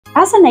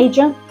As an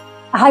agent,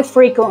 I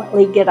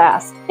frequently get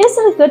asked, is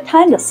it a good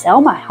time to sell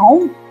my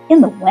home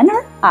in the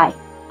winter? Hi,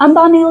 I'm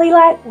Bonnie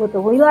Lelak with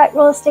the Lelak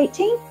Real Estate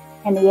Team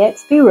and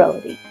eXp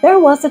Realty. There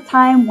was a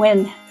time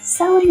when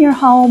selling your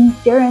home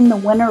during the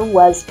winter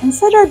was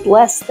considered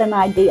less than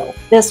ideal.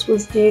 This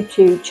was due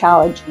to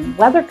challenging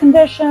weather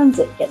conditions,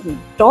 it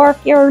getting dark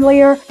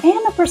earlier,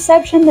 and a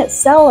perception that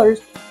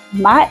sellers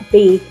might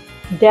be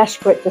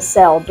desperate to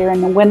sell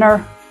during the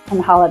winter and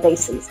holiday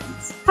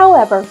seasons.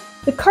 However,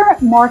 the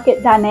current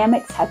market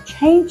dynamics have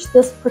changed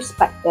this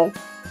perspective.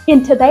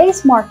 In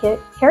today's market,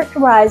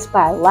 characterized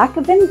by a lack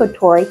of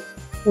inventory,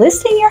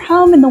 listing your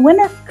home in the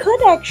winter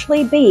could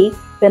actually be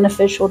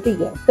beneficial to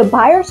you. The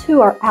buyers who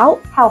are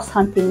out house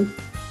hunting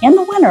in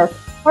the winter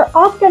are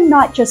often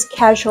not just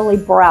casually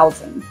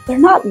browsing. They're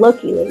not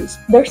looky-loos.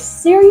 They're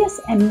serious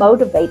and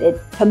motivated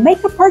to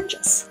make a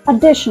purchase.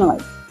 Additionally,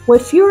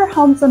 with fewer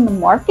homes in the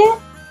market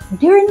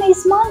during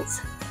these months,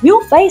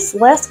 you'll face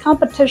less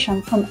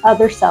competition from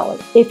other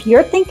sellers. If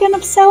you're thinking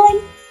of selling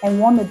and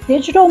want a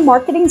digital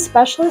marketing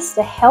specialist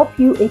to help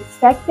you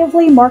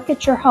effectively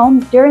market your home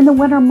during the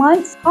winter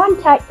months,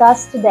 contact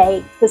us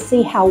today to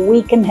see how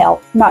we can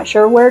help. Not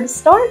sure where to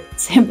start?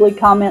 Simply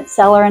comment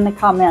seller in the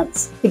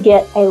comments to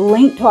get a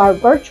link to our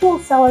virtual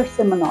seller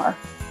seminar,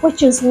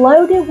 which is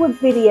loaded with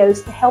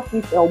videos to help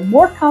you feel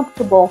more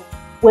comfortable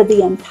with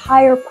the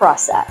entire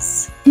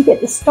process. You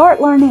get to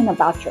start learning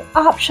about your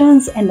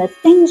options and the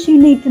things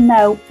you need to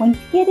know when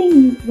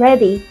getting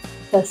ready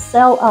to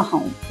sell a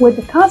home. With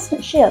the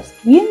constant shifts,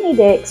 you need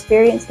an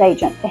experienced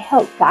agent to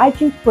help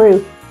guide you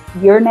through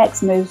your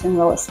next moves in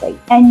real estate.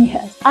 And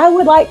yes, I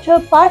would like to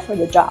apply for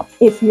the job.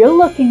 If you're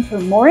looking for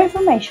more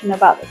information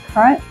about the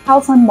current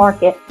housing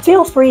market,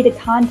 feel free to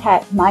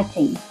contact my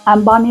team.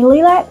 I'm Bonnie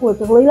Lelak with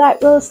the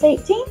Lelak Real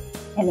Estate Team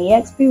and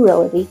eXp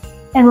Realty.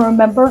 And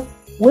remember,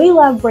 we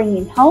love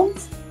bringing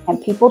homes and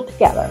people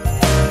together.